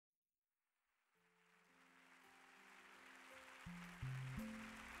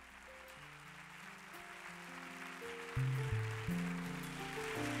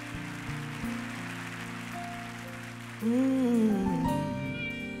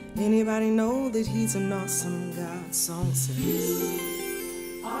Anybody know that he's an awesome God? Song says,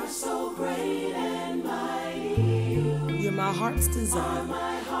 are so great and mighty. You're my heart's desire.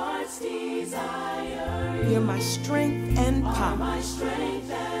 My heart's desire. You're my strength and power. My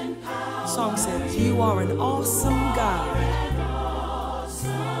strength and power. Song says, you are an awesome God.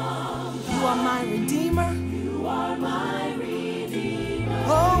 You are my redeemer. You are my redeemer.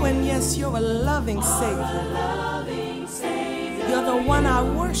 Oh, and yes, you're a loving Savior. You're the one I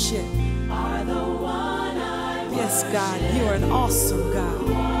worship. Yes, God, you're an awesome God.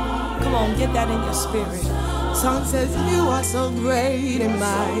 Come on, get that in your spirit. Song says, you are so great and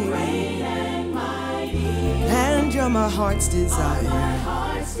mighty. And you're my heart's desire.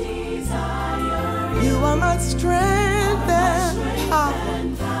 You are my strength and power.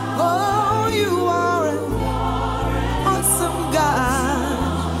 Oh, you are an awesome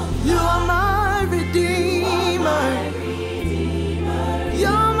God. You are my redeemer. You're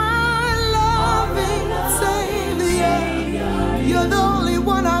my loving Savior. You're the only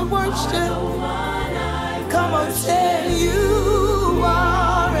one I worship. Come on, say you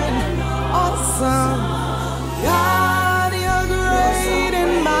are an awesome God. You're great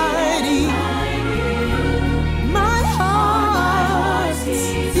and mighty. My heart,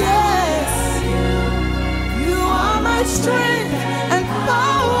 yes. You are my strength and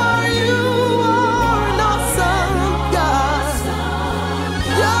power. You are an awesome God.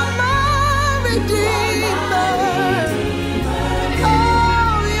 You're my redeemer. Oh,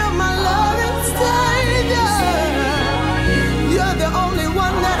 you're my loving Savior. You're the only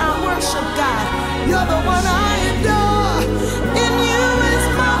one that I worship, God. You're the one I adore. In you is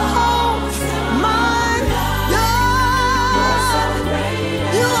my hope, my God.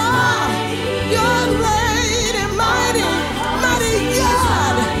 You are, you're great and mighty, mighty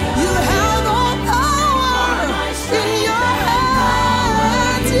God. You have all power in your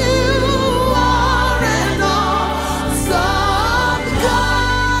hands. You are an awesome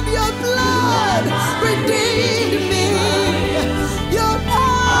God. Your blood redeemed me. Your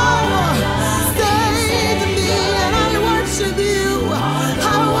power saved me, and I worship you. I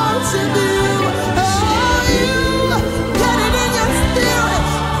worship you. Oh, you get it in your spirit.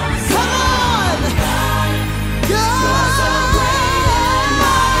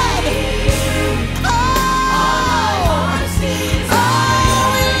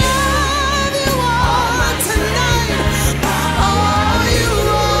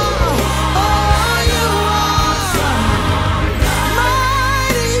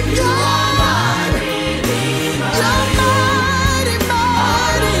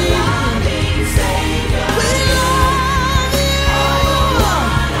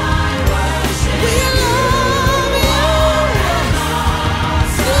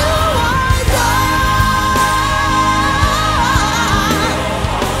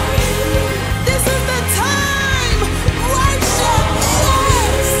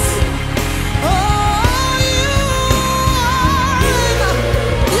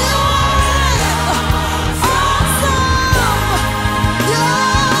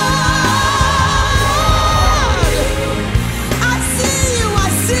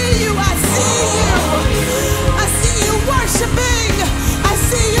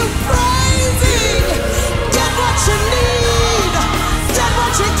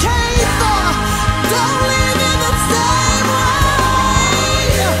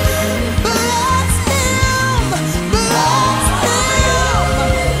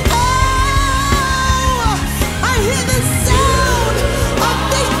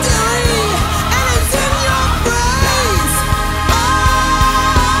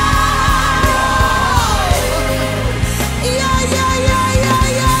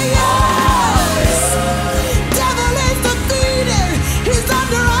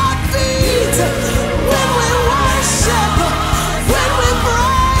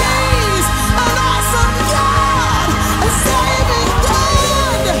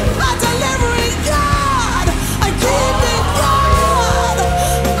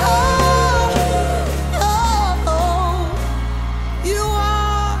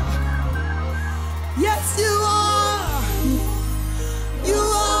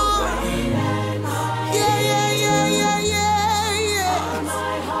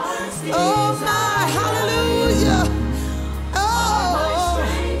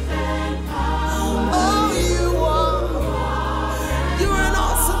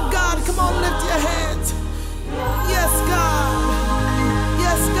 Come on, God.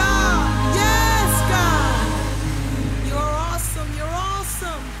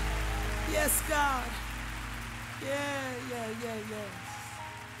 Yes, God. Yeah.